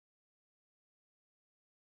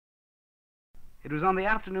It was on the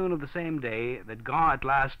afternoon of the same day that Grand at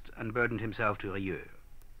last unburdened himself to Rieux.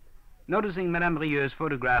 Noticing Madame Rieux's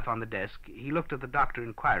photograph on the desk, he looked at the doctor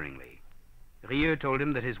inquiringly. Rieux told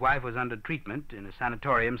him that his wife was under treatment in a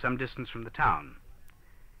sanatorium some distance from the town.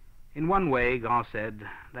 In one way, Grand said,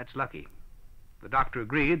 "That's lucky." The doctor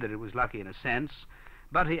agreed that it was lucky in a sense,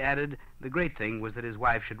 but he added the great thing was that his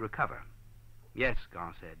wife should recover. "Yes,"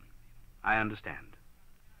 Grand said, "I understand."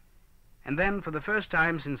 And then, for the first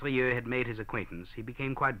time since Rieux had made his acquaintance, he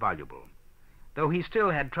became quite voluble. Though he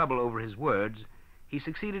still had trouble over his words, he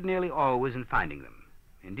succeeded nearly always in finding them.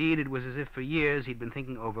 Indeed, it was as if for years he'd been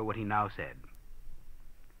thinking over what he now said.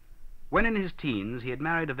 When in his teens, he had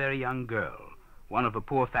married a very young girl, one of a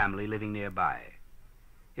poor family living nearby.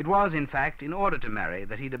 It was, in fact, in order to marry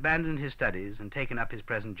that he'd abandoned his studies and taken up his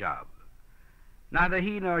present job. Neither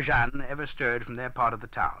he nor Jeanne ever stirred from their part of the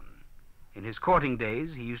town. In his courting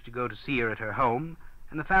days, he used to go to see her at her home,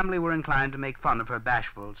 and the family were inclined to make fun of her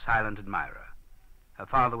bashful, silent admirer. Her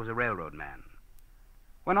father was a railroad man.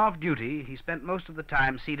 When off duty, he spent most of the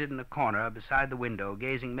time seated in a corner beside the window,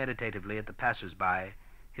 gazing meditatively at the passers-by,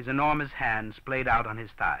 his enormous hands splayed out on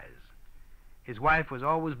his thighs. His wife was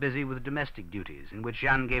always busy with domestic duties, in which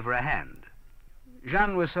Jeanne gave her a hand.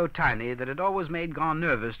 Jeanne was so tiny that it always made Grand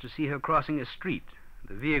nervous to see her crossing a street.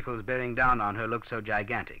 The vehicles bearing down on her looked so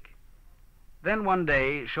gigantic. Then one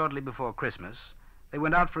day, shortly before Christmas, they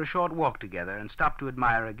went out for a short walk together and stopped to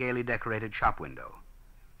admire a gaily decorated shop window.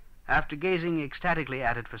 After gazing ecstatically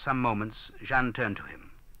at it for some moments, Jeanne turned to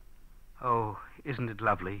him. "Oh, isn't it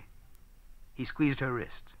lovely?" He squeezed her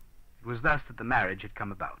wrist. It was thus that the marriage had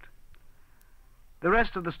come about. The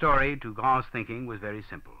rest of the story, to Grand's thinking, was very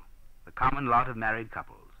simple. The common lot of married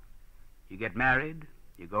couples. You get married,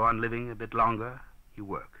 you go on living a bit longer, you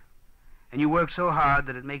work. And you work so hard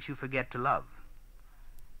that it makes you forget to love.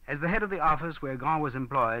 As the head of the office where Grand was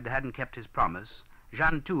employed hadn't kept his promise,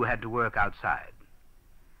 Jeanne too had to work outside.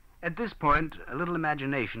 At this point, a little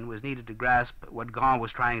imagination was needed to grasp what Grand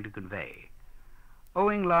was trying to convey.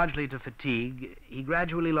 Owing largely to fatigue, he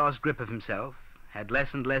gradually lost grip of himself, had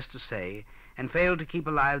less and less to say, and failed to keep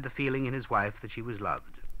alive the feeling in his wife that she was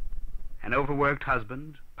loved. An overworked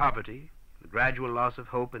husband, poverty, the gradual loss of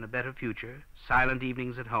hope in a better future, silent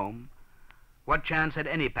evenings at home. What chance had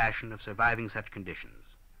any passion of surviving such conditions?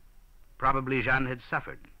 Probably Jeanne had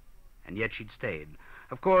suffered, and yet she'd stayed.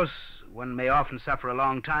 Of course, one may often suffer a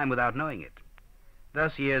long time without knowing it.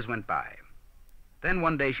 Thus years went by. Then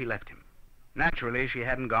one day she left him. Naturally, she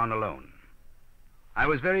hadn't gone alone. "I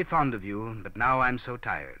was very fond of you, but now I'm so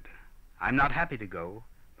tired. I'm not happy to go,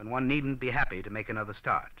 but one needn't be happy to make another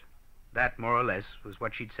start." That, more or less, was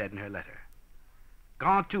what she'd said in her letter.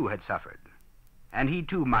 Grand, too, had suffered, and he,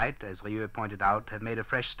 too, might, as Rieux pointed out, have made a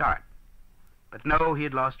fresh start. But no, he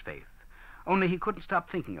had lost faith. Only he couldn't stop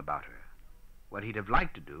thinking about her. What he'd have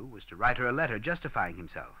liked to do was to write her a letter justifying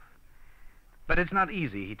himself. "But it's not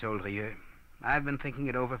easy," he told Rieux. "I've been thinking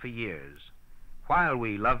it over for years. While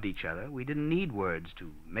we loved each other, we didn't need words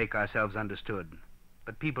to make ourselves understood.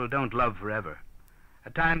 But people don't love forever. A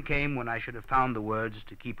time came when I should have found the words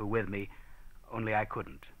to keep her with me, only I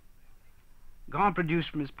couldn't." Grand produced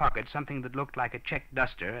from his pocket something that looked like a check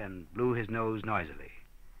duster and blew his nose noisily.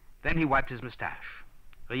 Then he wiped his mustache.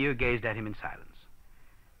 Rieux gazed at him in silence.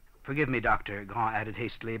 "Forgive me, Doctor," Grand added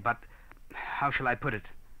hastily, "but how shall I put it?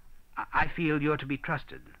 I feel you're to be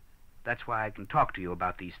trusted. That's why I can talk to you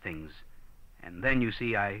about these things. And then, you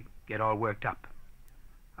see, I get all worked up."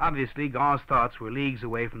 Obviously, Grand's thoughts were leagues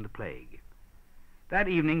away from the plague. That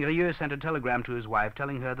evening, Rieux sent a telegram to his wife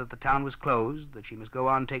telling her that the town was closed, that she must go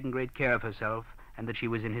on taking great care of herself, and that she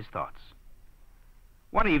was in his thoughts.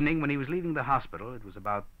 One evening, when he was leaving the hospital, it was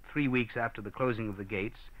about 3 weeks after the closing of the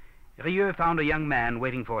gates, Rieux found a young man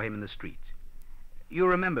waiting for him in the street. "You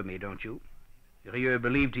remember me, don't you?" Rieux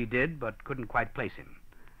believed he did, but couldn't quite place him.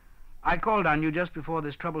 "I called on you just before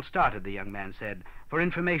this trouble started," the young man said, "for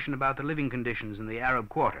information about the living conditions in the Arab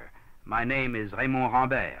quarter. My name is Raymond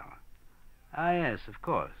Rambert." "Ah, yes, of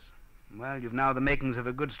course. Well, you've now the makings of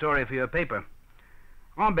a good story for your paper."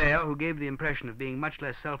 Rambert, who gave the impression of being much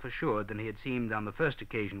less self-assured than he had seemed on the first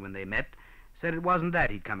occasion when they met, said it wasn't that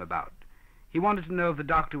he'd come about. He wanted to know if the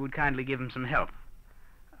doctor would kindly give him some help.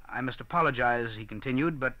 "I must apologize," he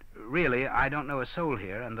continued, "but really I don't know a soul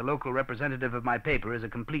here, and the local representative of my paper is a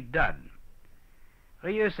complete dud."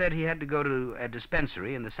 Rieux said he had to go to a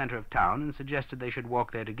dispensary in the center of town and suggested they should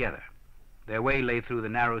walk there together. Their way lay through the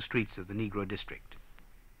narrow streets of the Negro district.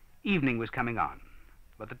 Evening was coming on,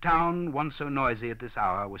 but the town, once so noisy at this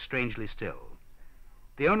hour, was strangely still.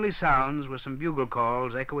 The only sounds were some bugle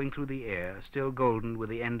calls echoing through the air, still golden with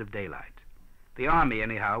the end of daylight. The army,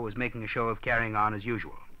 anyhow, was making a show of carrying on as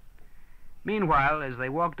usual. Meanwhile, as they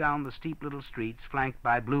walked down the steep little streets flanked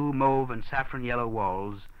by blue, mauve, and saffron-yellow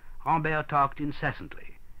walls, Rambert talked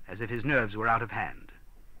incessantly, as if his nerves were out of hand.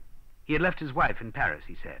 He had left his wife in Paris,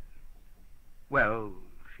 he said. Well,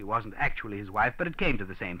 she wasn't actually his wife, but it came to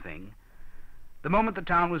the same thing. The moment the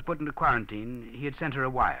town was put into quarantine, he had sent her a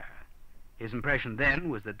wire. His impression then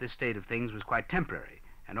was that this state of things was quite temporary,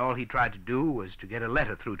 and all he tried to do was to get a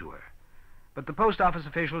letter through to her. But the post office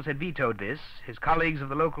officials had vetoed this, his colleagues of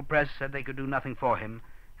the local press said they could do nothing for him,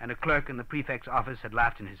 and a clerk in the prefect's office had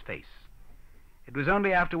laughed in his face. It was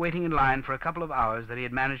only after waiting in line for a couple of hours that he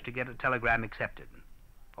had managed to get a telegram accepted.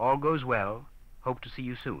 All goes well. Hope to see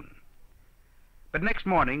you soon. But next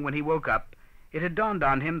morning, when he woke up, it had dawned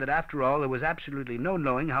on him that after all there was absolutely no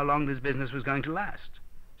knowing how long this business was going to last.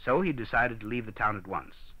 So he decided to leave the town at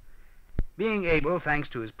once. Being able, thanks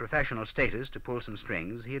to his professional status, to pull some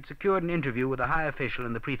strings, he had secured an interview with a high official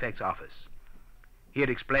in the prefect's office. He had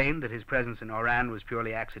explained that his presence in Oran was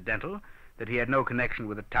purely accidental, that he had no connection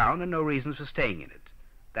with the town and no reasons for staying in it.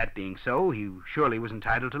 That being so, he surely was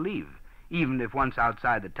entitled to leave, even if once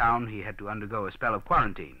outside the town he had to undergo a spell of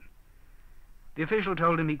quarantine. The official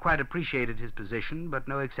told him he quite appreciated his position, but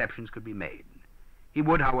no exceptions could be made. He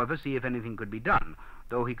would, however, see if anything could be done,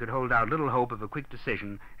 though he could hold out little hope of a quick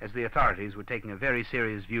decision, as the authorities were taking a very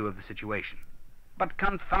serious view of the situation. "But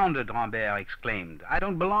confound it," Rambert exclaimed, "I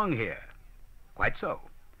don't belong here." "Quite so.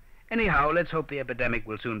 Anyhow, let's hope the epidemic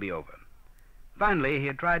will soon be over." Finally, he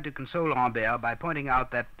had tried to console Rambert by pointing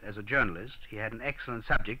out that, as a journalist, he had an excellent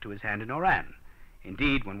subject to his hand in Oran.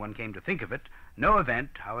 Indeed, when one came to think of it, no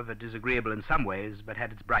event, however disagreeable in some ways, but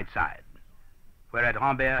had its bright side. Whereat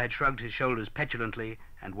Rambert had shrugged his shoulders petulantly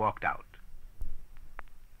and walked out.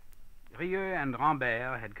 Rieux and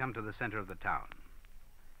Rambert had come to the center of the town.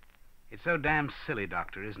 "It's so damn silly,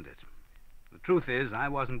 Doctor, isn't it? The truth is, I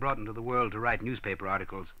wasn't brought into the world to write newspaper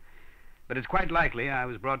articles, but it's quite likely I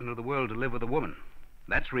was brought into the world to live with a woman.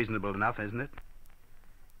 That's reasonable enough, isn't it?"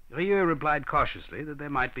 Rieux replied cautiously that there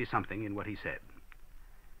might be something in what he said.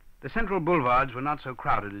 The central boulevards were not so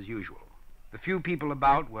crowded as usual. The few people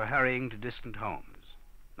about were hurrying to distant homes.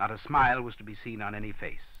 Not a smile was to be seen on any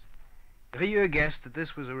face. Rieux guessed that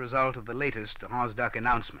this was a result of the latest Hansduck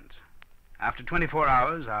announcement. After 24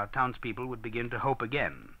 hours, our townspeople would begin to hope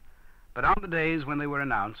again. But on the days when they were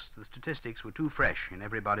announced, the statistics were too fresh in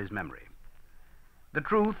everybody's memory. "The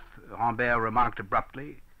truth," Rambert remarked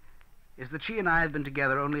abruptly, "is that she and I have been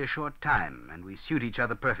together only a short time, and we suit each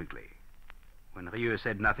other perfectly." When Rieux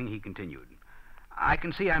said nothing, he continued, "I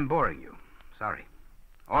can see I'm boring you. Sorry.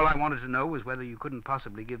 All I wanted to know was whether you couldn't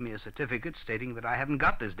possibly give me a certificate stating that I haven't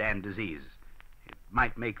got this damned disease. It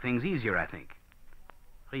might make things easier, I think."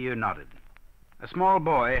 Rieux nodded. A small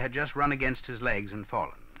boy had just run against his legs and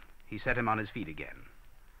fallen. He set him on his feet again.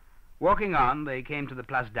 Walking on, they came to the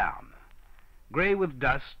Place d'Armes. Gray with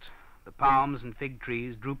dust, the palms and fig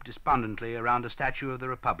trees drooped despondently around a statue of the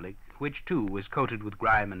Republic, which, too, was coated with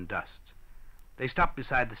grime and dust. They stopped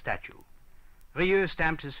beside the statue. Rieux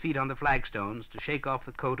stamped his feet on the flagstones to shake off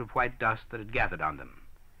the coat of white dust that had gathered on them.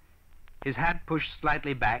 His hat pushed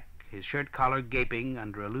slightly back, his shirt collar gaping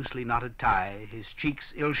under a loosely knotted tie, his cheeks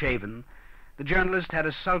ill-shaven, the journalist had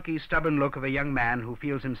a sulky, stubborn look of a young man who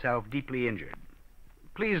feels himself deeply injured.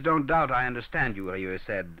 "Please don't doubt I understand you," Rieux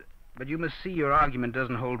said, "but you must see your argument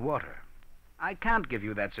doesn't hold water. I can't give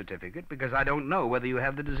you that certificate because I don't know whether you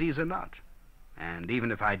have the disease or not. And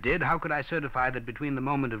even if I did, how could I certify that between the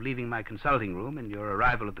moment of leaving my consulting room and your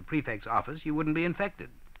arrival at the prefect's office you wouldn't be infected?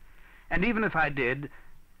 And even if I did,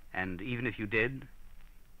 and even if you did,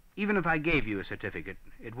 even if I gave you a certificate,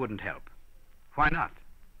 it wouldn't help. Why not?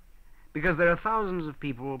 Because there are thousands of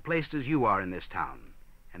people placed as you are in this town,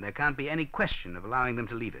 and there can't be any question of allowing them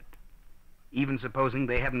to leave it. Even supposing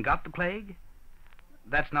they haven't got the plague?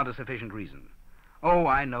 That's not a sufficient reason. Oh,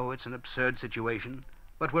 I know it's an absurd situation,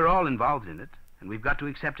 but we're all involved in it, and we've got to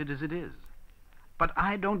accept it as it is. But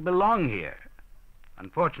I don't belong here.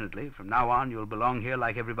 Unfortunately, from now on, you'll belong here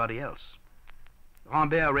like everybody else."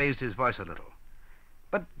 Rambert raised his voice a little.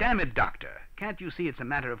 "But damn it, Doctor, can't you see it's a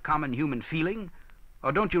matter of common human feeling?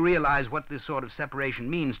 Or don't you realize what this sort of separation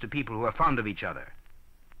means to people who are fond of each other?"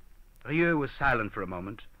 Rieux was silent for a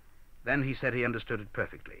moment. Then he said he understood it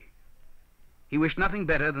perfectly. He wished nothing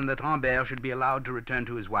better than that Rambert should be allowed to return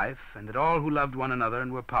to his wife, and that all who loved one another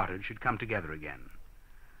and were parted should come together again.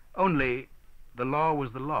 Only, the law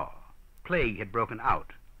was the law. Plague had broken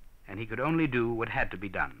out, and he could only do what had to be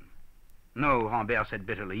done. "No," Rambert said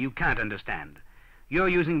bitterly, "you can't understand. You're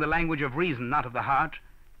using the language of reason, not of the heart.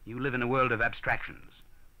 You live in a world of abstractions."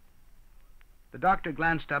 The doctor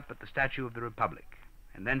glanced up at the statue of the Republic,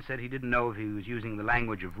 and then said he didn't know if he was using the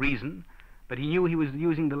language of reason, but he knew he was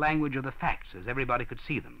using the language of the facts as everybody could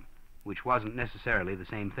see them, which wasn't necessarily the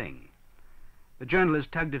same thing. The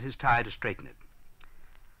journalist tugged at his tie to straighten it.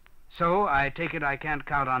 "So, I take it I can't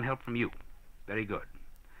count on help from you. Very good.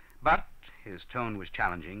 But," his tone was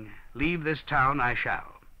challenging, "leave this town I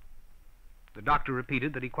shall." The doctor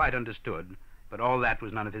repeated that he quite understood, but all that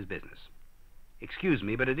was none of his business. "Excuse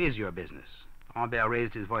me, but it is your business." Albert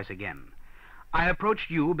raised his voice again. "I approached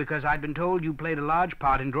you because I'd been told you played a large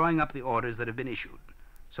part in drawing up the orders that have been issued.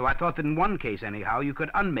 So I thought that in one case, anyhow, you could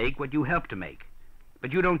unmake what you helped to make.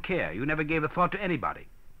 But you don't care. You never gave a thought to anybody.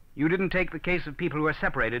 You didn't take the case of people who were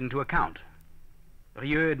separated into account."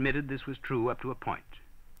 Rieux admitted this was true up to a point.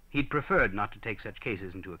 He'd preferred not to take such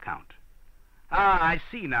cases into account. "Ah, I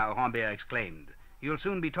see now," Albert exclaimed. "You'll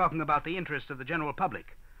soon be talking about the interests of the general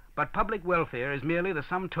public. But public welfare is merely the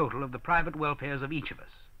sum total of the private welfares of each of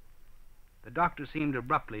us." The doctor seemed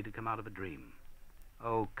abruptly to come out of a dream.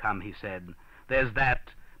 "Oh, come," he said. "There's that,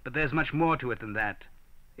 but there's much more to it than that.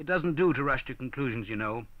 It doesn't do to rush to conclusions, you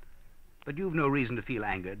know. But you've no reason to feel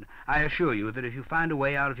angered. I assure you that if you find a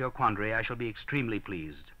way out of your quandary, I shall be extremely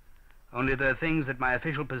pleased. Only there are things that my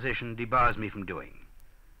official position debars me from doing."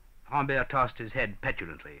 Rambert tossed his head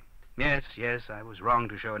petulantly. Yes, I was wrong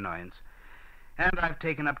to show annoyance. And I've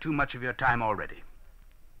taken up too much of your time already."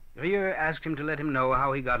 Rieux asked him to let him know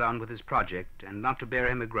how he got on with his project, and not to bear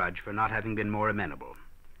him a grudge for not having been more amenable.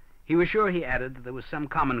 He was sure, he added, that there was some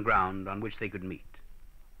common ground on which they could meet.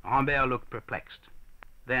 Rambert looked perplexed.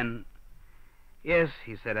 Then, "Yes,"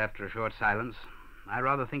 he said after a short silence, "I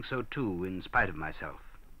rather think so too, in spite of myself,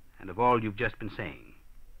 and of all you've just been saying."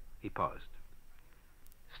 He paused.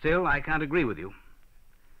 "Still, I can't agree with you."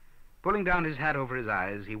 Pulling down his hat over his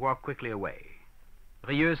eyes, he walked quickly away.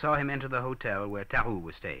 Rieux saw him enter the hotel where Tarrou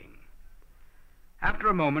was staying. After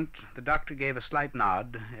a moment, the doctor gave a slight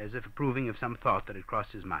nod, as if approving of some thought that had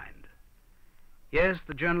crossed his mind. Yes,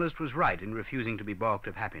 the journalist was right in refusing to be balked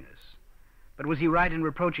of happiness. But was he right in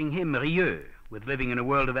reproaching him, Rieux, with living in a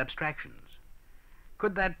world of abstractions?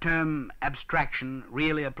 Could that term, abstraction,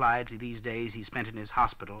 really apply to these days he spent in his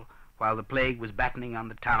hospital, while the plague was battening on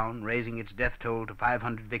the town, raising its death toll to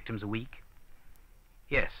 500 victims a week?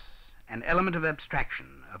 Yes, an element of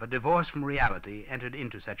abstraction, of a divorce from reality, entered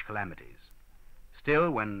into such calamities.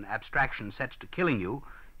 Still, when abstraction sets to killing you,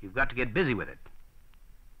 you've got to get busy with it.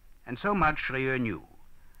 And so much Rieux knew,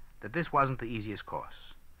 that this wasn't the easiest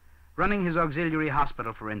course. Running his auxiliary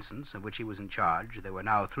hospital, for instance, of which he was in charge — there were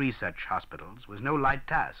now 3 such hospitals — was no light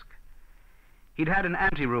task. He'd had an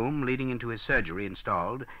anteroom leading into his surgery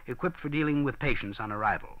installed, equipped for dealing with patients on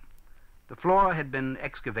arrival. The floor had been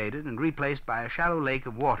excavated and replaced by a shallow lake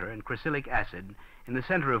of water and cryolic acid, in the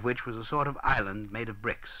center of which was a sort of island made of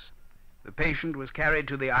bricks. The patient was carried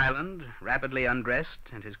to the island, rapidly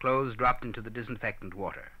undressed, and his clothes dropped into the disinfectant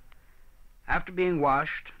water. After being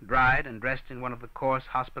washed, dried, and dressed in one of the coarse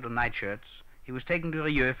hospital nightshirts, he was taken to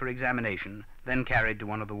Rieux for examination, then carried to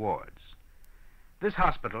one of the wards. This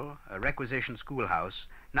hospital, a requisition schoolhouse,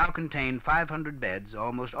 now contained 500 beds,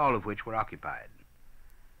 almost all of which were occupied.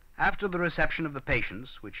 After the reception of the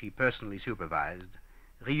patients, which he personally supervised,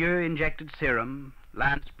 Rieux injected serum,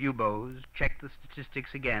 lanced buboes, checked the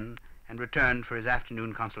statistics again, and returned for his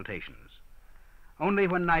afternoon consultations. Only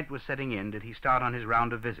when night was setting in did he start on his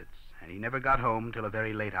round of visits, and he never got home till a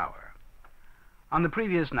very late hour. On the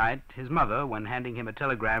previous night, his mother, when handing him a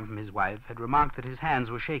telegram from his wife, had remarked that his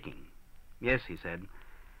hands were shaking. "Yes," he said,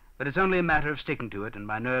 "but it's only a matter of sticking to it, and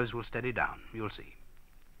my nerves will steady down. You'll see."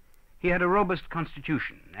 He had a robust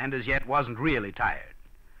constitution, and as yet wasn't really tired.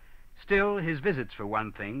 Still, his visits, for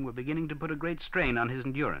one thing, were beginning to put a great strain on his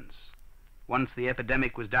endurance. Once the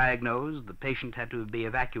epidemic was diagnosed, the patient had to be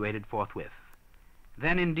evacuated forthwith.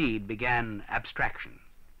 Then, indeed, began abstraction,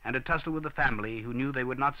 and a tussle with the family, who knew they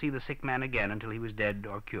would not see the sick man again until he was dead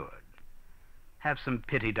or cured. "Have some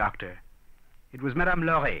pity, doctor." It was Madame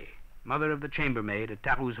Loret, mother of the chambermaid at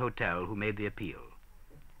Tarrou's hotel, who made the appeal.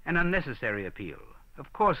 An unnecessary appeal.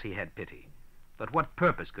 Of course he had pity, but what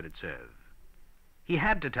purpose could it serve? He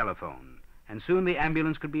had to telephone, and soon the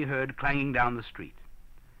ambulance could be heard clanging down the street.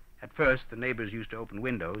 At first, the neighbors used to open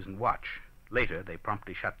windows and watch. Later, they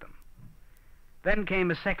promptly shut them. Then came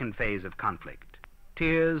a second phase of conflict: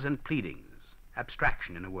 tears and pleadings,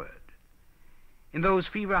 abstraction, in a word. In those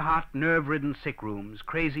fever-hot, nerve-ridden sick rooms,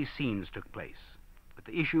 crazy scenes took place, but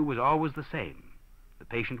the issue was always the same. The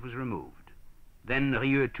patient was removed. Then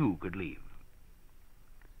Rieux, too, could leave.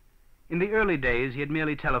 In the early days, he had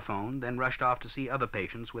merely telephoned, then rushed off to see other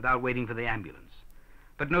patients without waiting for the ambulance.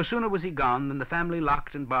 But no sooner was he gone than the family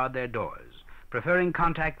locked and barred their doors, preferring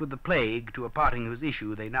contact with the plague to a parting whose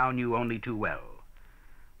issue they now knew only too well.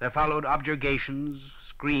 There followed objurgations,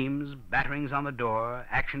 screams, batterings on the door,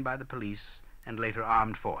 action by the police, and later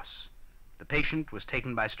armed force. The patient was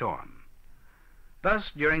taken by storm. Thus,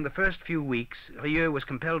 during the first few weeks, Rieux was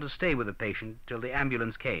compelled to stay with the patient till the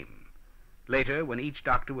ambulance came. Later, when each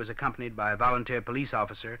doctor was accompanied by a volunteer police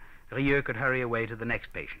officer, Rieux could hurry away to the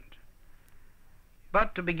next patient.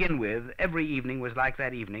 But to begin with, every evening was like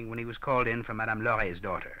that evening when he was called in for Madame Lauret's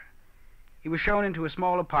daughter. He was shown into a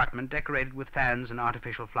small apartment decorated with fans and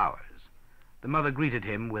artificial flowers. The mother greeted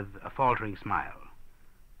him with a faltering smile.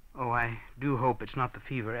 "Oh, I do hope it's not the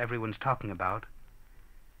fever everyone's talking about."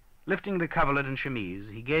 Lifting the coverlet and chemise,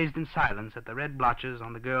 he gazed in silence at the red blotches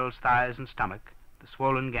on the girl's thighs and stomach, the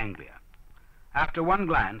swollen ganglia. After one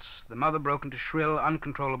glance, the mother broke into shrill,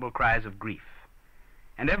 uncontrollable cries of grief.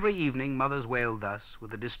 And every evening mothers wailed thus,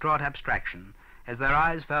 with a distraught abstraction, as their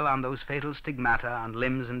eyes fell on those fatal stigmata on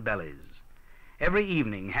limbs and bellies. Every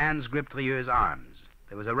evening hands gripped Rieux's arms.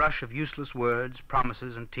 There was a rush of useless words,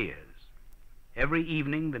 promises, and tears. Every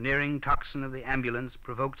evening the nearing tocsin of the ambulance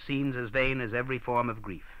provoked scenes as vain as every form of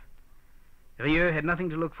grief. Rieux had nothing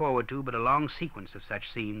to look forward to but a long sequence of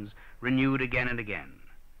such scenes, renewed again and again.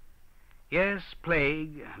 Yes,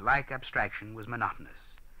 plague, like abstraction, was monotonous.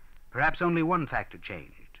 Perhaps only one factor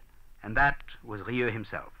changed, and that was Rieux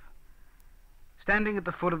himself. Standing at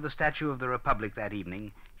the foot of the Statue of the Republic that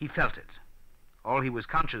evening, he felt it. All he was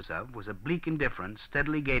conscious of was a bleak indifference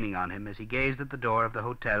steadily gaining on him as he gazed at the door of the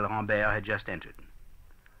hotel Rambert had just entered.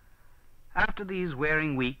 After these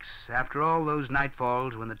wearing weeks, after all those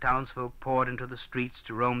nightfalls when the townsfolk poured into the streets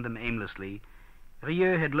to roam them aimlessly,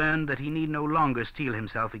 Rieux had learned that he need no longer steel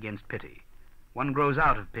himself against pity. One grows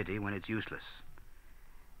out of pity when it's useless.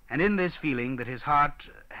 And in this feeling that his heart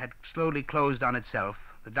had slowly closed on itself,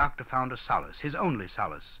 the doctor found a solace, his only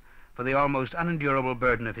solace, for the almost unendurable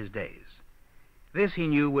burden of his days. This, he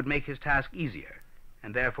knew, would make his task easier,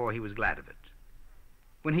 and therefore he was glad of it.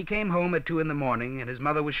 When he came home at 2 a.m, and his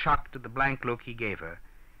mother was shocked at the blank look he gave her,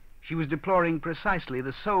 she was deploring precisely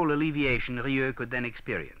the sole alleviation Rieux could then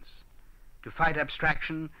experience. To fight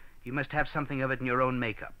abstraction, you must have something of it in your own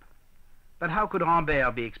makeup. But how could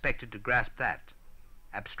Rambert be expected to grasp that?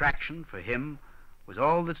 Abstraction, for him, was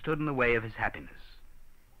all that stood in the way of his happiness.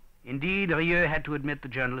 Indeed, Rieux had to admit the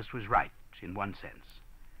journalist was right, in one sense.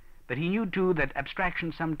 But he knew, too, that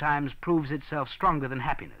abstraction sometimes proves itself stronger than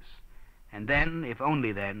happiness, and then, if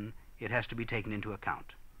only then, it has to be taken into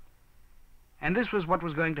account. And this was what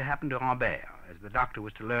was going to happen to Rambert, as the doctor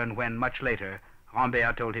was to learn when, much later,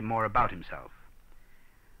 Rambert told him more about himself.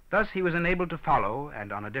 Thus he was enabled to follow,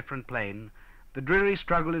 and on a different plane, the dreary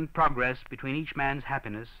struggle in progress between each man's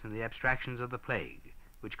happiness and the abstractions of the plague,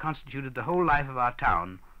 which constituted the whole life of our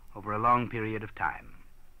town over a long period of time.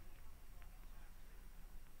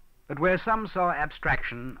 But where some saw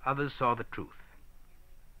abstraction, others saw the truth.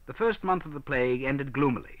 The first month of the plague ended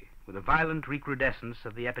gloomily, with a violent recrudescence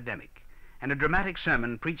of the epidemic, and a dramatic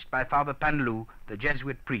sermon preached by Father Panelou, the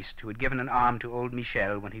Jesuit priest who had given an arm to old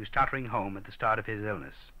Michel when he was tottering home at the start of his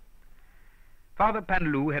illness. Father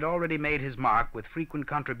Panelou had already made his mark with frequent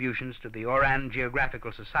contributions to the Oran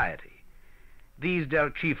Geographical Society. These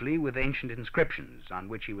dealt chiefly with ancient inscriptions, on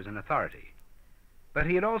which he was an authority. But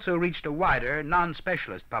he had also reached a wider,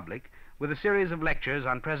 non-specialist public with a series of lectures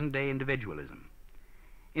on present-day individualism.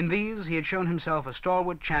 In these, he had shown himself a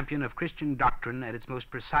stalwart champion of Christian doctrine at its most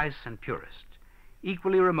precise and purest,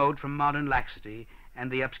 equally remote from modern laxity and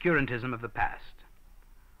the obscurantism of the past.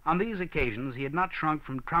 On these occasions, he had not shrunk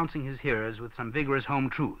from trouncing his hearers with some vigorous home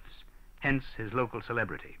truths, hence his local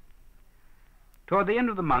celebrity. Toward the end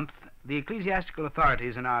of the month, the ecclesiastical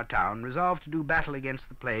authorities in our town resolved to do battle against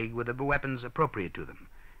the plague with the weapons appropriate to them,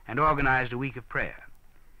 and organized a week of prayer.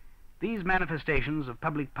 These manifestations of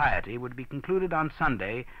public piety would be concluded on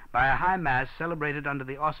Sunday by a high mass celebrated under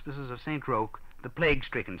the auspices of St. Roch, the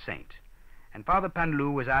plague-stricken saint, and Father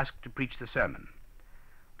Panelou was asked to preach the sermon.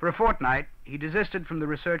 For a fortnight, he desisted from the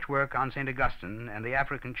research work on St. Augustine and the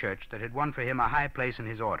African Church that had won for him a high place in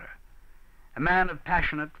his order. A man of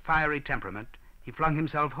passionate, fiery temperament, he flung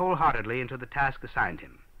himself wholeheartedly into the task assigned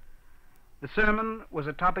him. The sermon was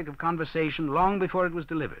a topic of conversation long before it was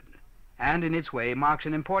delivered, and in its way marks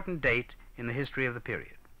an important date in the history of the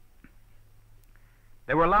period.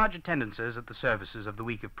 There were large attendances at the services of the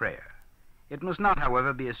week of prayer. It must not,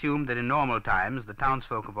 however, be assumed that in normal times the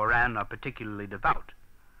townsfolk of Oran are particularly devout.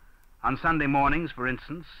 On Sunday mornings, for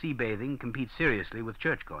instance, sea-bathing competes seriously with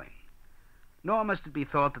church-going. Nor must it be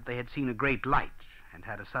thought that they had seen a great light and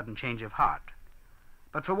had a sudden change of heart.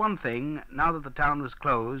 But for one thing, now that the town was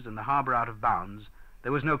closed and the harbor out of bounds,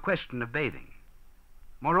 there was no question of bathing.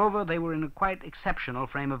 Moreover, they were in a quite exceptional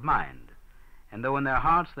frame of mind, and though in their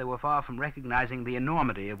hearts they were far from recognizing the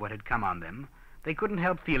enormity of what had come on them, they couldn't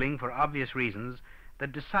help feeling, for obvious reasons,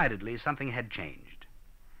 that decidedly something had changed.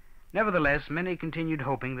 Nevertheless, many continued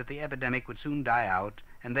hoping that the epidemic would soon die out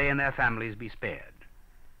and they and their families be spared.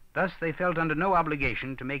 Thus, they felt under no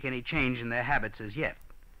obligation to make any change in their habits as yet.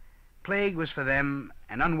 Plague was for them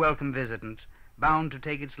an unwelcome visitant, bound to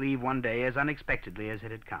take its leave one day as unexpectedly as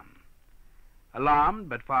it had come. Alarmed,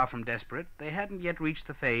 but far from desperate, they hadn't yet reached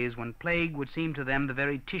the phase when plague would seem to them the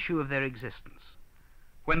very tissue of their existence,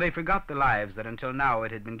 when they forgot the lives that until now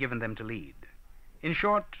it had been given them to lead. In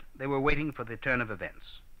short, they were waiting for the turn of events.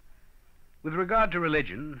 With regard to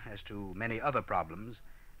religion, as to many other problems,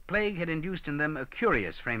 plague had induced in them a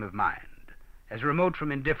curious frame of mind, as remote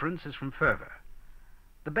from indifference as from fervor.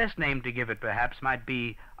 The best name to give it, perhaps, might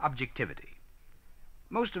be objectivity.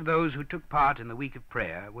 Most of those who took part in the week of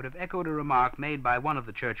prayer would have echoed a remark made by one of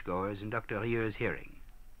the churchgoers in Dr. Rieux's hearing.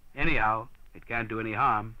 Anyhow, it can't do any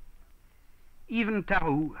harm. Even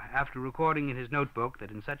Tarou, after recording in his notebook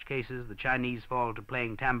that in such cases the Chinese fall to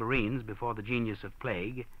playing tambourines before the genius of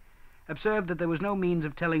plague, observed that there was no means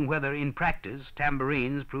of telling whether, in practice,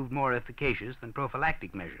 tambourines proved more efficacious than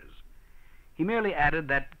prophylactic measures. He merely added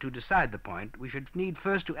that, to decide the point, we should need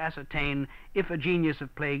first to ascertain if a genius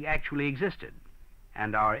of plague actually existed,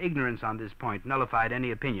 and our ignorance on this point nullified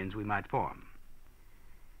any opinions we might form.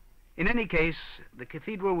 In any case, the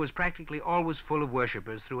cathedral was practically always full of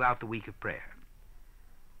worshippers throughout the week of prayer.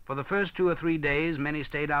 For the first 2 or 3 days, many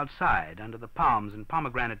stayed outside under the palms and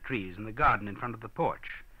pomegranate trees in the garden in front of the porch,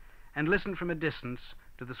 and listened from a distance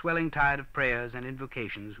to the swelling tide of prayers and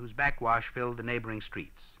invocations whose backwash filled the neighboring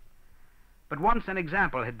streets. But once an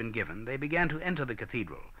example had been given, they began to enter the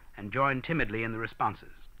cathedral and join timidly in the responses.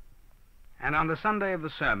 And on the Sunday of the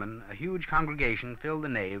sermon, a huge congregation filled the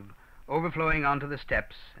nave, overflowing onto the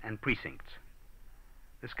steps and precincts.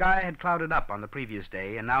 The sky had clouded up on the previous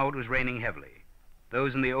day, and now it was raining heavily.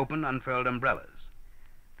 Those in the open unfurled umbrellas.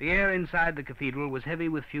 The air inside the cathedral was heavy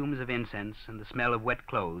with fumes of incense and the smell of wet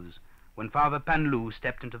clothes when Father Panlou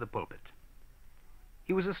stepped into the pulpit.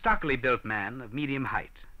 He was a stockily built man of medium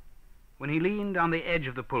height. When he leaned on the edge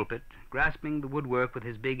of the pulpit, grasping the woodwork with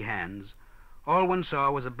his big hands, all one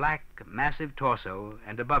saw was a black, massive torso,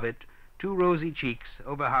 and above it 2 rosy cheeks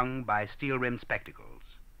overhung by steel-rimmed spectacles.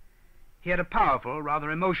 He had a powerful,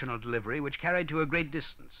 rather emotional delivery which carried to a great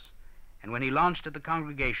distance, and when he launched at the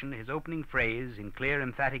congregation his opening phrase in clear,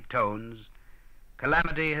 emphatic tones,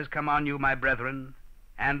 "Calamity has come on you, my brethren,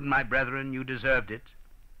 and, my brethren, you deserved it,"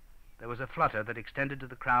 there was a flutter that extended to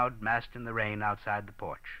the crowd massed in the rain outside the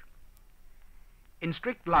porch. In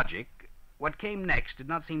strict logic, what came next did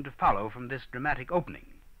not seem to follow from this dramatic opening.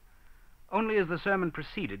 Only as the sermon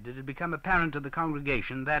proceeded did it become apparent to the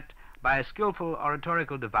congregation that, by a skillful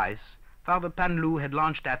oratorical device, Father Panlou had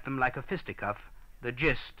launched at them like a fisticuff the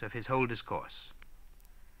gist of his whole discourse.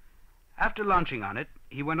 After launching on it,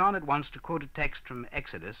 he went on at once to quote a text from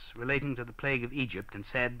Exodus relating to the plague of Egypt and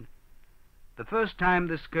said, "The first time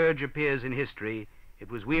this scourge appears in history,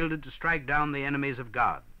 it was wielded to strike down the enemies of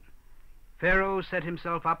God. Pharaoh set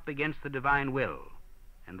himself up against the divine will,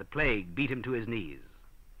 and the plague beat him to his knees.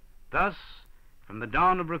 Thus, from the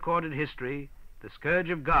dawn of recorded history, the scourge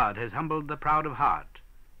of God has humbled the proud of heart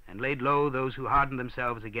and laid low those who harden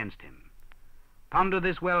themselves against him. Ponder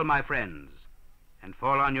this well, my friends, and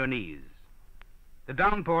fall on your knees." The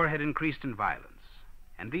downpour had increased in violence,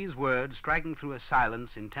 and these words, striking through a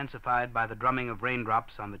silence intensified by the drumming of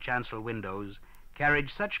raindrops on the chancel windows, carried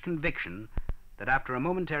such conviction that after a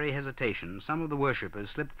momentary hesitation, some of the worshippers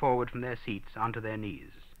slipped forward from their seats onto their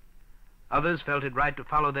knees. Others felt it right to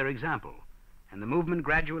follow their example, and the movement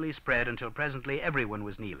gradually spread until presently everyone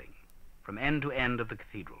was kneeling, from end to end of the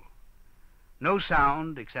cathedral. No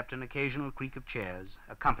sound, except an occasional creak of chairs,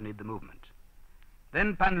 accompanied the movement.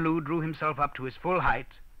 Then Panlou drew himself up to his full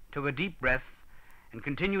height, took a deep breath, and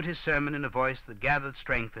continued his sermon in a voice that gathered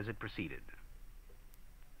strength as it proceeded.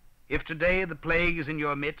 "If today the plague is in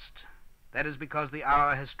your midst, that is because the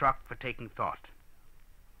hour has struck for taking thought.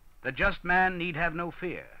 The just man need have no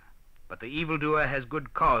fear, but the evildoer has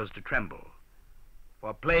good cause to tremble.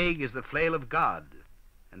 For plague is the flail of God,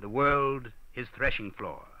 and the world his threshing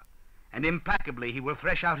floor, and implacably he will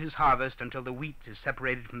thresh out his harvest until the wheat is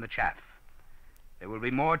separated from the chaff. There will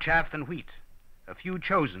be more chaff than wheat, a few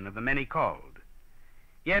chosen of the many called.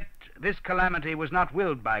 Yet this calamity was not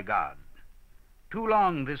willed by God. Too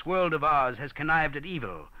long this world of ours has connived at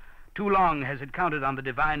evil. Too long has it counted on the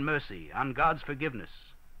divine mercy, on God's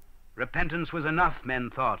forgiveness. Repentance was enough, men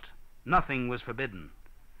thought. Nothing was forbidden.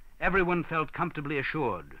 Everyone felt comfortably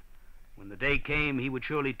assured. When the day came, he would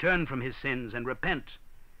surely turn from his sins and repent.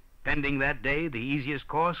 Pending that day, the easiest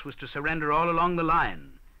course was to surrender all along the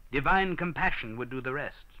line. Divine compassion would do the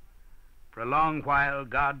rest. For a long while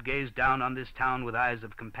God gazed down on this town with eyes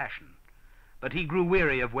of compassion, but he grew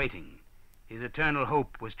weary of waiting. His eternal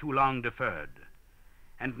hope was too long deferred.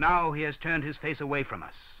 And now he has turned his face away from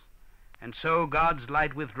us. And so, God's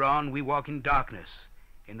light withdrawn, we walk in darkness,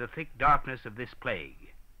 in the thick darkness of this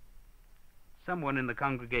plague. Someone in the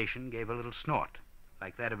congregation gave a little snort,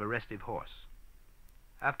 like that of a restive horse.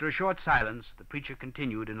 After a short silence, the preacher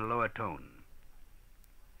continued in a lower tone.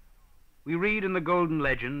 We read in the Golden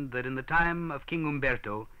Legend that in the time of King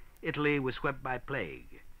Umberto, Italy was swept by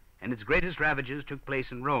plague, and its greatest ravages took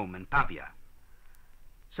place in Rome and Pavia.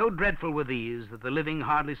 So dreadful were these that the living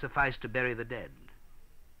hardly sufficed to bury the dead.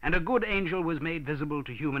 And a good angel was made visible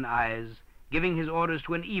to human eyes, giving his orders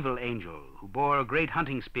to an evil angel who bore a great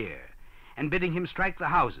hunting spear, and bidding him strike the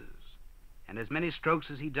houses. And as many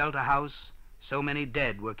strokes as he dealt a house, so many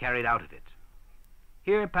dead were carried out of it.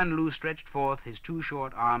 Here Paneloux stretched forth his two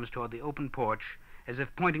short arms toward the open porch, as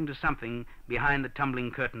if pointing to something behind the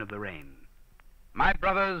tumbling curtain of the rain. "My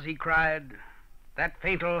brothers," he cried, "that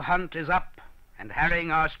fatal hunt is up and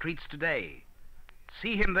harrying our streets today.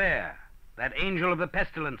 See him there, that angel of the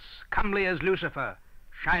pestilence, comely as Lucifer,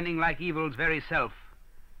 shining like evil's very self.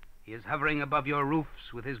 He is hovering above your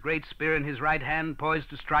roofs with his great spear in his right hand poised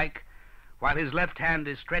to strike, while his left hand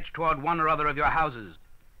is stretched toward one or other of your houses.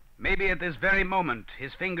 Maybe at this very moment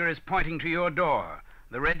his finger is pointing to your door,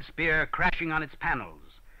 the red spear crashing on its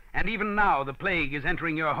panels. And even now the plague is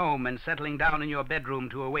entering your home and settling down in your bedroom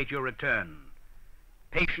to await your return.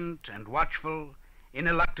 Patient and watchful,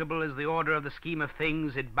 ineluctable as the order of the scheme of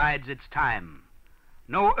things, it bides its time.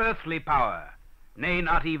 No earthly power, nay,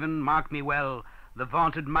 not even, mark me well, the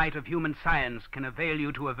vaunted might of human science can avail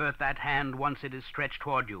you to avert that hand once it is stretched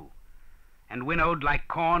toward you. And winnowed like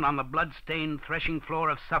corn on the blood-stained threshing floor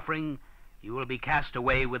of suffering, you will be cast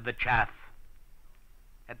away with the chaff."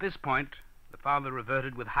 At this point, the father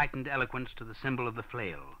reverted with heightened eloquence to the symbol of the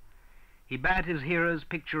flail. He bade his hearers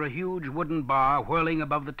picture a huge wooden bar whirling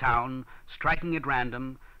above the town, striking at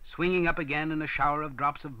random, swinging up again in a shower of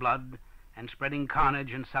drops of blood, and spreading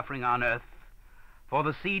carnage and suffering on earth, for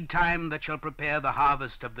the seed time that shall prepare the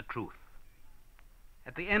harvest of the truth.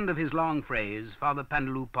 At the end of his long phrase, Father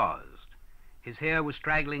Paneloux paused. His hair was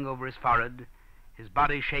straggling over his forehead, his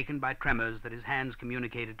body shaken by tremors that his hands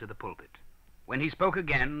communicated to the pulpit. When he spoke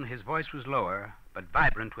again, his voice was lower, but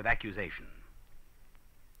vibrant with accusation.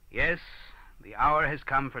 "Yes, the hour has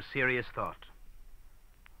come for serious thought.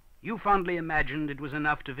 You fondly imagined it was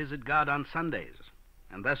enough to visit God on Sundays,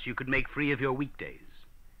 and thus you could make free of your weekdays.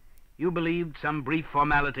 You believed some brief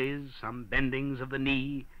formalities, some bendings of the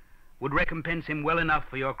knee, would recompense him well enough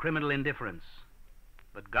for your criminal indifference.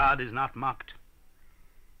 But God is not mocked.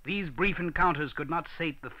 These brief encounters could not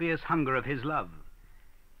sate the fierce hunger of his love.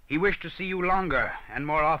 He wished to see you longer and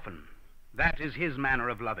more often. That is his manner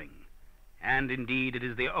of loving, and indeed it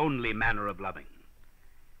is the only manner of loving.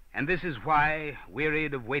 And this is why,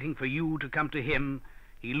 wearied of waiting for you to come to him,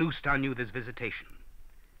 he loosed on you this visitation.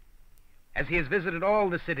 As he has visited all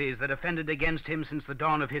the cities that offended against him since the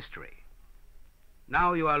dawn of history.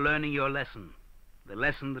 Now you are learning your lesson, the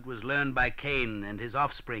lesson that was learned by Cain and his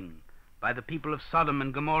offspring, by the people of Sodom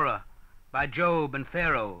and Gomorrah, by Job and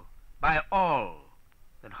Pharaoh, by all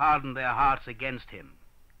that hardened their hearts against him.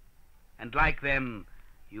 And like them,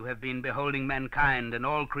 you have been beholding mankind and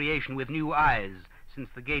all creation with new eyes since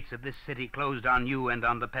the gates of this city closed on you and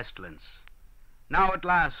on the pestilence. Now at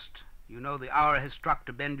last, you know the hour has struck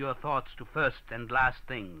to bend your thoughts to first and last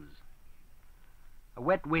things." A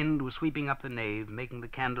wet wind was sweeping up the nave, making the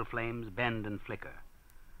candle flames bend and flicker.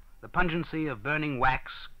 The pungency of burning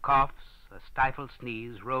wax, coughs, a stifled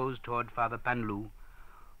sneeze rose toward Father Paneloux,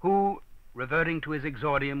 who, reverting to his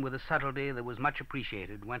exordium with a subtlety that was much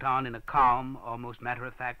appreciated, went on in a calm, almost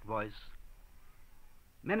matter-of-fact voice.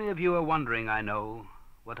 "Many of you are wondering, I know,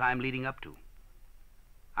 what I am leading up to.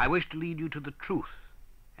 I wish to lead you to the truth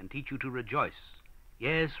and teach you to rejoice.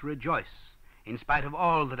 Yes, rejoice, in spite of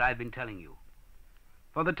all that I've been telling you.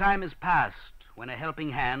 For the time is past when a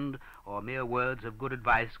helping hand or mere words of good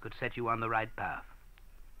advice could set you on the right path.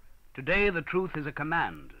 Today the truth is a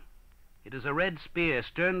command. It is a red spear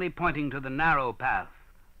sternly pointing to the narrow path,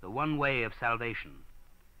 the one way of salvation.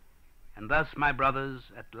 And thus, my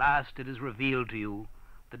brothers, at last it is revealed to you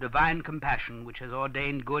the divine compassion which has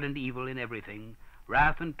ordained good and evil in everything,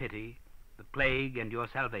 wrath and pity, the plague and your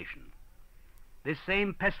salvation. This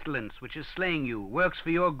same pestilence which is slaying you works for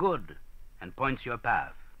your good and points your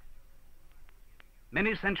path.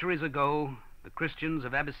 Many centuries ago, the Christians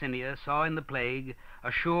of Abyssinia saw in the plague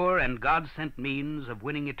a sure and God-sent means of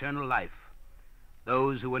winning eternal life.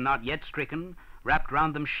 Those who were not yet stricken wrapped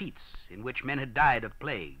round them sheets in which men had died of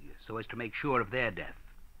plague, so as to make sure of their death.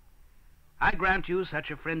 I grant you such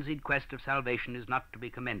a frenzied quest of salvation is not to be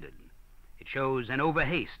commended. It shows an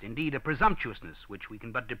overhaste, indeed a presumptuousness, which we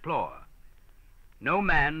can but deplore. No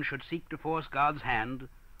man should seek to force God's hand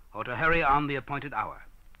or to hurry on the appointed hour.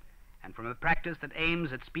 And from a practice that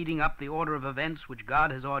aims at speeding up the order of events which God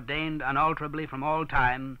has ordained unalterably from all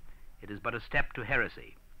time, it is but a step to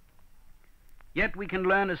heresy. Yet we can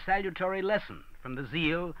learn a salutary lesson from the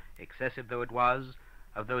zeal, excessive though it was,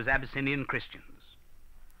 of those Abyssinian Christians.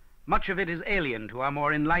 Much of it is alien to our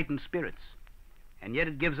more enlightened spirits, and yet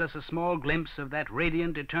it gives us a small glimpse of that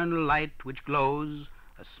radiant eternal light which glows,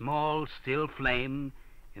 a small, still flame,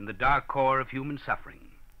 in the dark core of human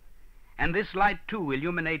suffering. And this light, too,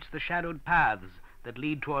 illuminates the shadowed paths that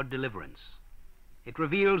lead toward deliverance. It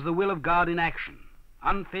reveals the will of God in action,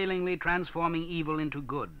 unfailingly transforming evil into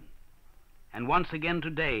good. And once again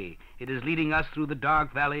today, it is leading us through the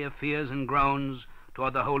dark valley of fears and groans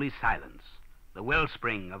toward the holy silence, the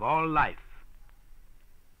wellspring of all life.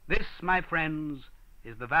 This, my friends,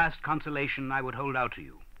 is the vast consolation I would hold out to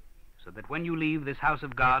you, so that when you leave this house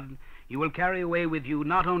of God, you will carry away with you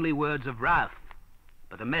not only words of wrath,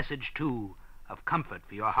 but a message, too, of comfort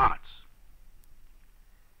for your hearts.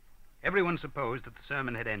 Everyone supposed that the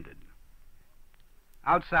sermon had ended.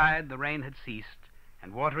 Outside, the rain had ceased,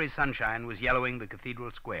 and watery sunshine was yellowing the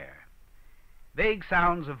cathedral square. Vague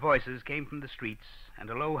sounds of voices came from the streets, and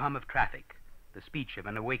a low hum of traffic, the speech of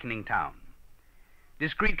an awakening town.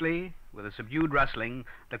 Discreetly, with a subdued rustling,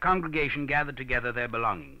 the congregation gathered together their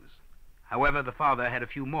belongings. However, the father had a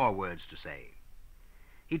few more words to say.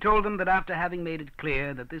 He told them that after having made it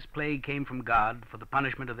clear that this plague came from God for the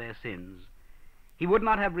punishment of their sins, he would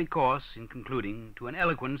not have recourse, in concluding, to an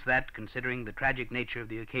eloquence that, considering the tragic nature of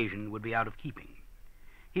the occasion, would be out of keeping.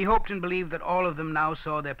 He hoped and believed that all of them now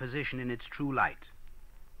saw their position in its true light.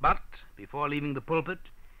 But, before leaving the pulpit,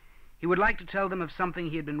 he would like to tell them of something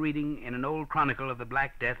he had been reading in an old chronicle of the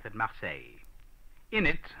Black Death at Marseille. In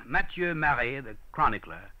it, Mathieu Marais, the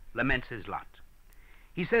chronicler, laments his lot.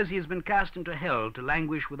 He says he has been cast into hell to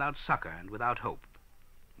languish without succor and without hope.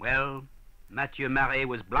 Well, Mathieu Marais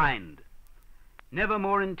was blind. Never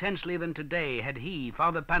more intensely than today had he,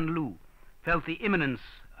 Father Panlou, felt the imminence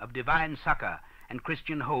of divine succor and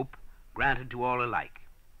Christian hope granted to all alike.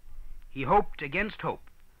 He hoped against hope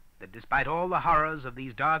that despite all the horrors of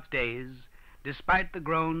these dark days, despite the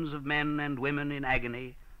groans of men and women in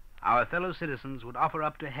agony, our fellow citizens would offer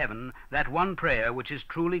up to heaven that one prayer which is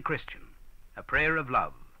truly Christian, a prayer of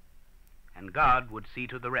love, and God would see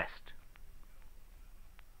to the rest.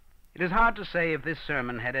 It is hard to say if this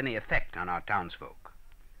sermon had any effect on our townsfolk.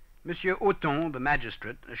 Monsieur Auton, the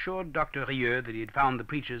magistrate, assured Dr. Rieux that he had found the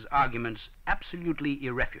preacher's arguments absolutely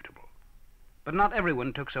irrefutable. But not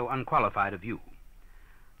everyone took so unqualified a view.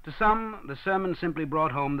 To some, the sermon simply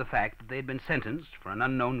brought home the fact that they had been sentenced for an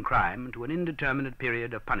unknown crime to an indeterminate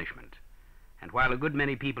period of punishment. And while a good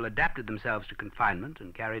many people adapted themselves to confinement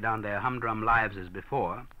and carried on their humdrum lives as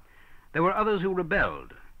before, there were others who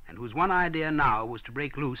rebelled, and whose one idea now was to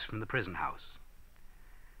break loose from the prison house.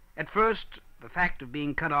 At first, the fact of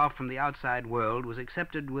being cut off from the outside world was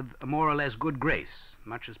accepted with a more or less good grace,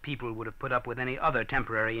 much as people would have put up with any other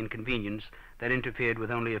temporary inconvenience that interfered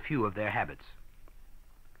with only a few of their habits.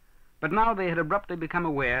 But now they had abruptly become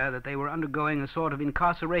aware that they were undergoing a sort of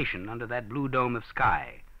incarceration under that blue dome of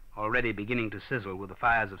sky, already beginning to sizzle with the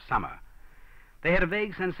fires of summer. They had a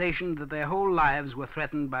vague sensation that their whole lives were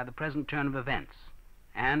threatened by the present turn of events,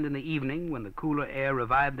 and in the evening, when the cooler air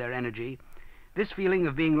revived their energy, this feeling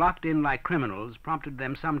of being locked in like criminals prompted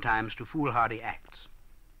them sometimes to foolhardy acts.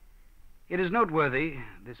 It is noteworthy,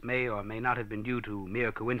 this may or may not have been due to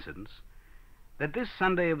mere coincidence, that this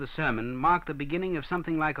Sunday of the sermon marked the beginning of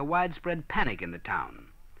something like a widespread panic in the town,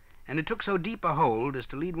 and it took so deep a hold as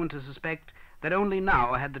to lead one to suspect that only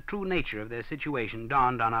now had the true nature of their situation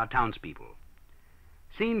dawned on our townspeople.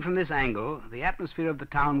 Seen from this angle, the atmosphere of the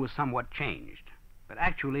town was somewhat changed, but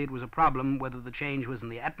actually it was a problem whether the change was in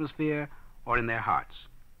the atmosphere or in their hearts.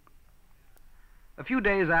 A few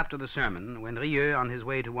days after the sermon, when Rieux, on his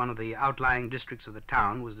way to one of the outlying districts of the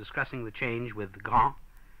town, was discussing the change with Grand,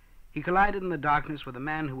 he collided in the darkness with a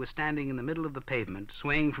man who was standing in the middle of the pavement,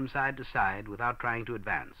 swaying from side to side without trying to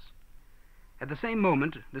advance. At the same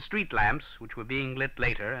moment, the street lamps, which were being lit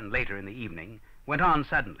later and later in the evening, went on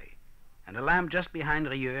suddenly, and a lamp just behind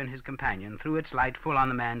Rieux and his companion threw its light full on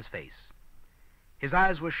the man's face. His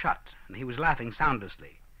eyes were shut, and he was laughing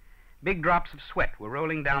soundlessly. Big drops of sweat were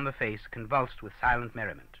rolling down the face, convulsed with silent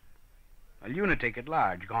merriment. A lunatic at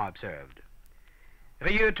large, Grand observed.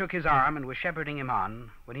 Rieux took his arm and was shepherding him on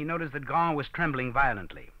when he noticed that Grand was trembling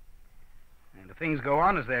violently. And if things go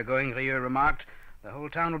on as they're going, Rieux remarked, the whole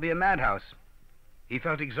town will be a madhouse. He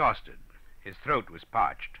felt exhausted. His throat was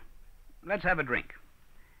parched. "Let's have a drink."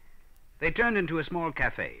 They turned into a small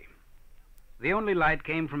cafe. The only light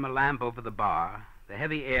came from a lamp over the bar. The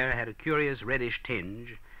heavy air had a curious reddish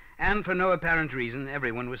tinge, and for no apparent reason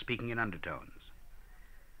everyone was speaking in undertones.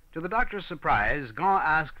 To the doctor's surprise, Gaunt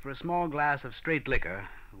asked for a small glass of straight liquor,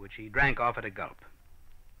 which he drank off at a gulp.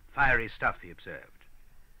 "Fiery stuff," he observed.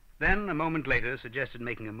 Then, a moment later, suggested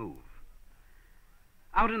making a move.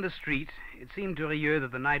 Out in the street, it seemed to Rieux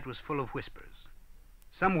that the night was full of whispers.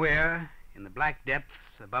 Somewhere, in the black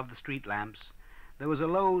depths above the street lamps, there was a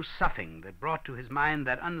low soughing that brought to his mind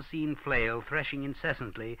that unseen flail threshing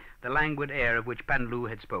incessantly the languid air of which Pandelou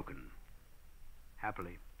had spoken.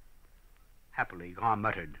 Happily, Grand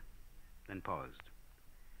muttered, then paused.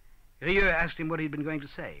 Rieux asked him what he'd been going to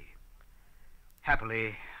say.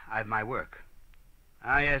 "Happily, I've my work."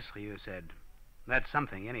 "Ah, yes," Rieux said. "That's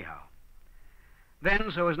something, anyhow."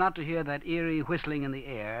 Then, so as not to hear that eerie whistling in the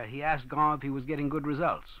air, he asked Gaunt if he was getting good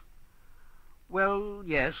results. "Well,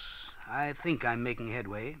 yes, I think I'm making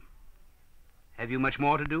headway." "Have you much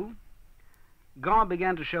more to do?" Gaunt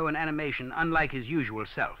began to show an animation unlike his usual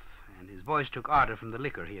self, and his voice took ardor from the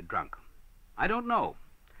liquor he had drunk. "I don't know.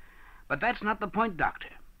 But that's not the point, Doctor.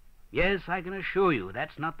 Yes, I can assure you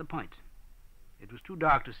that's not the point." It was too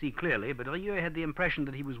dark to see clearly, but Rieux had the impression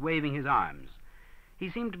that he was waving his arms. He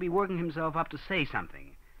seemed to be working himself up to say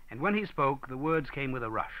something, and when he spoke, the words came with a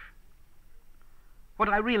rush. "What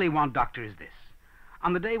I really want, Doctor, is this.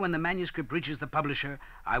 On the day when the manuscript reaches the publisher,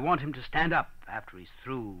 I want him to stand up, after he's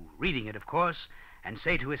through reading it, of course, and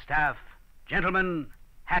say to his staff, 'Gentlemen,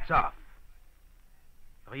 hats off.'"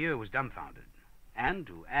 Rieux was dumbfounded, and,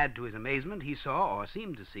 to add to his amazement, he saw, or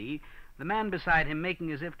seemed to see, the man beside him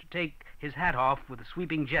making as if to take his hat off with a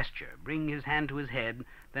sweeping gesture, bringing his hand to his head,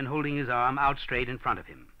 then holding his arm out straight in front of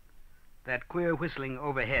him. That queer whistling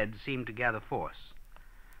overhead seemed to gather force.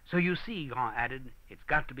 "So you see," Gaunt added, "it's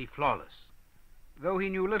got to be flawless." Though he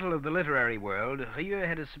knew little of the literary world, Rieux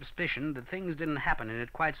had a suspicion that things didn't happen in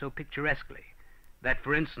it quite so picturesquely, that,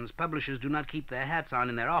 for instance, publishers do not keep their hats on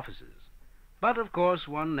in their offices. But, of course,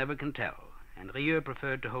 one never can tell, and Rieux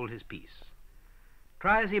preferred to hold his peace.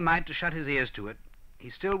 Try as he might to shut his ears to it, he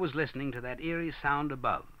still was listening to that eerie sound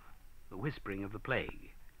above, the whispering of the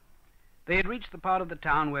plague. They had reached the part of the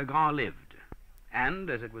town where Gaunt lived, and,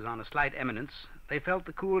 as it was on a slight eminence, they felt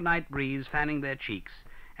the cool night breeze fanning their cheeks,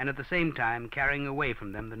 and at the same time carrying away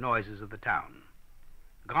from them the noises of the town.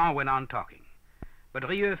 Gaunt went on talking, but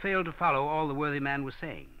Rieux failed to follow all the worthy man was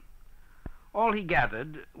saying. All he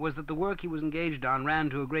gathered was that the work he was engaged on ran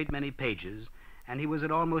to a great many pages, and he was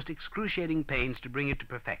at almost excruciating pains to bring it to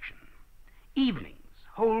perfection. Evenings,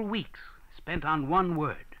 whole weeks, spent on one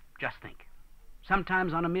word, just think.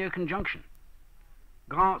 Sometimes on a mere conjunction.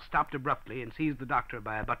 Gaunt stopped abruptly and seized the doctor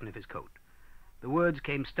by a button of his coat. The words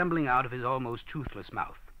came stumbling out of his almost toothless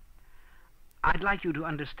mouth. "I'd like you to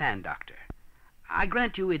understand, Doctor. I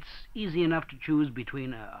grant you it's easy enough to choose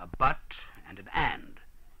between a but and an and.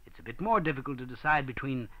 It's a bit more difficult to decide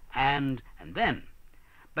between and then.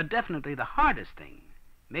 But definitely the hardest thing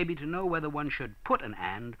may be to know whether one should put an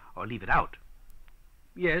and or leave it out."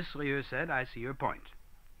 "Yes," Rieux said, "I see your point."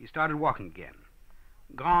 He started walking again.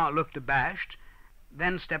 Gaunt looked abashed,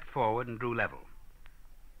 then stepped forward and drew level.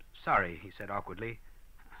 "Sorry," he said awkwardly.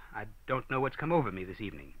 "I don't know what's come over me this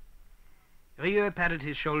evening." Rieux patted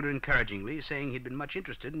his shoulder encouragingly, saying he'd been much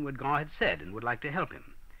interested in what Gaunt had said and would like to help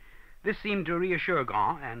him. This seemed to reassure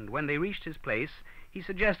Gaunt, and when they reached his place, he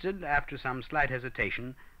suggested, after some slight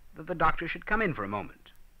hesitation, that the doctor should come in for a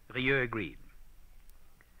moment. Rieux agreed.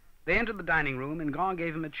 They entered the dining room, and Gaunt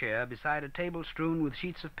gave him a chair beside a table strewn with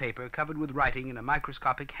sheets of paper covered with writing in a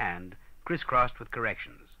microscopic hand, crisscrossed with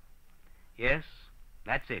corrections. "Yes,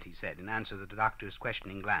 that's it," he said, in answer to the doctor's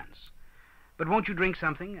questioning glance. "But won't you drink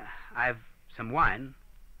something? I've some wine."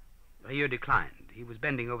 Rieux declined. He was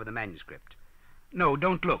bending over the manuscript. "No,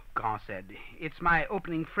 don't look," Gaunt said. "It's my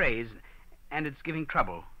opening phrase, and it's giving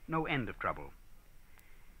trouble, no end of trouble."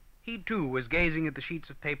 He, too, was gazing at the sheets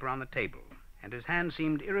of paper on the table, and his hand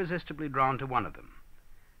seemed irresistibly drawn to one of them.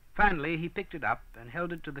 Finally, he picked it up and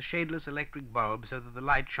held it to the shadeless electric bulb so that the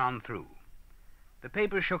light shone through. The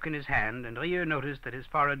paper shook in his hand, and Rieux noticed that his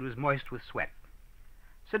forehead was moist with sweat.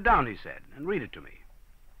 "Sit down," he said, "and read it to me."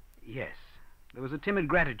 "Yes." There was a timid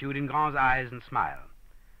gratitude in Gaunt's eyes and smile.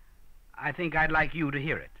 "I think I'd like you to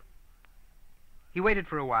hear it." He waited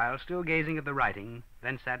for a while, still gazing at the writing,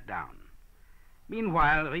 then sat down.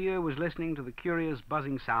 Meanwhile, Rieux was listening to the curious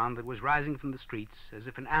buzzing sound that was rising from the streets as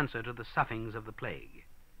if in answer to the soughings of the plague.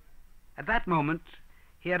 At that moment,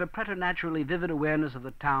 he had a preternaturally vivid awareness of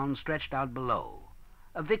the town stretched out below,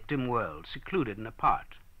 a victim world secluded and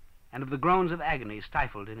apart, and of the groans of agony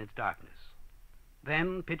stifled in its darkness.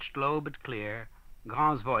 Then, pitched low but clear,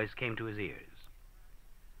 Grand's voice came to his ears.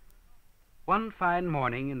 One fine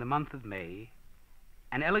morning in the month of May,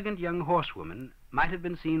 an elegant young horsewoman might have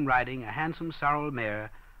been seen riding a handsome sorrel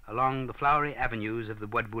mare along the flowery avenues of the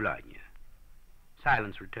Bois de Boulogne.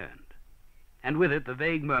 Silence returned, and with it the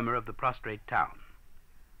vague murmur of the prostrate town.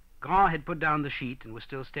 Grand had put down the sheet and was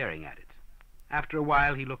still staring at it. After a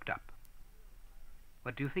while he looked up.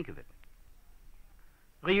 "What do you think of it?"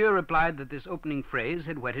 Rieux replied that this opening phrase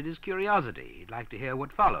had whetted his curiosity. He'd like to hear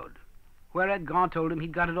what followed, whereat Grand told him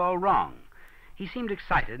he'd got it all wrong. He seemed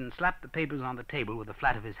excited and slapped the papers on the table with the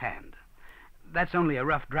flat of his hand. "That's only a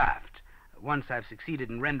rough draft. Once I've succeeded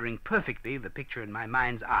in rendering perfectly the picture in my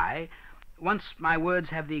mind's eye, once my words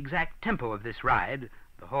have the exact tempo of this ride,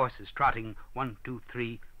 the horse is trotting 1, 2,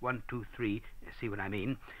 3, 1, 2, 3, see what I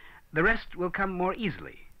mean, the rest will come more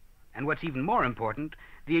easily. And what's even more important,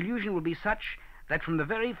 the illusion will be such that from the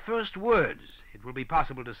very first words it will be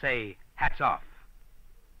possible to say, 'Hats off.'"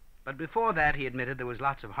 But before that, he admitted there was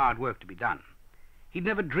lots of hard work to be done. He'd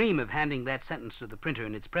never dream of handing that sentence to the printer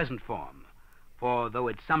in its present form, for though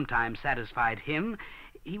it sometimes satisfied him,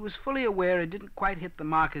 he was fully aware it didn't quite hit the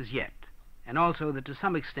mark as yet, and also that to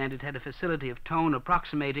some extent it had a facility of tone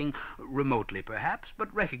approximating, remotely perhaps,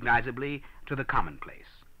 but recognizably, to the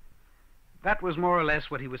commonplace. That was more or less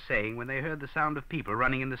what he was saying when they heard the sound of people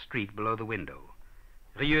running in the street below the window.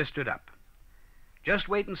 Rieux stood up. "Just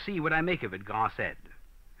wait and see what I make of it," Grand said,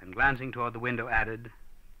 and glancing toward the window added,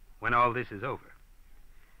 "when all this is over."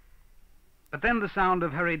 But then the sound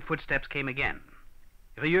of hurried footsteps came again.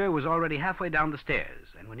 Rieux was already halfway down the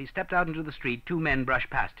stairs, and when he stepped out into the street, two men brushed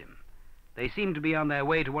past him. They seemed to be on their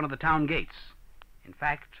way to one of the town gates. In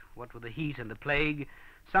fact, what with the heat and the plague,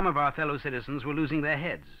 some of our fellow citizens were losing their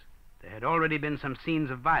heads. There had already been some scenes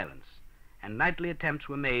of violence, and nightly attempts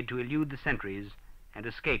were made to elude the sentries and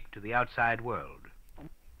escape to the outside world.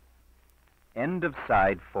 End of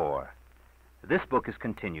Side 4. This book is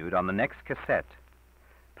continued on the next cassette.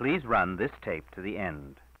 Please run this tape to the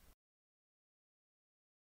end.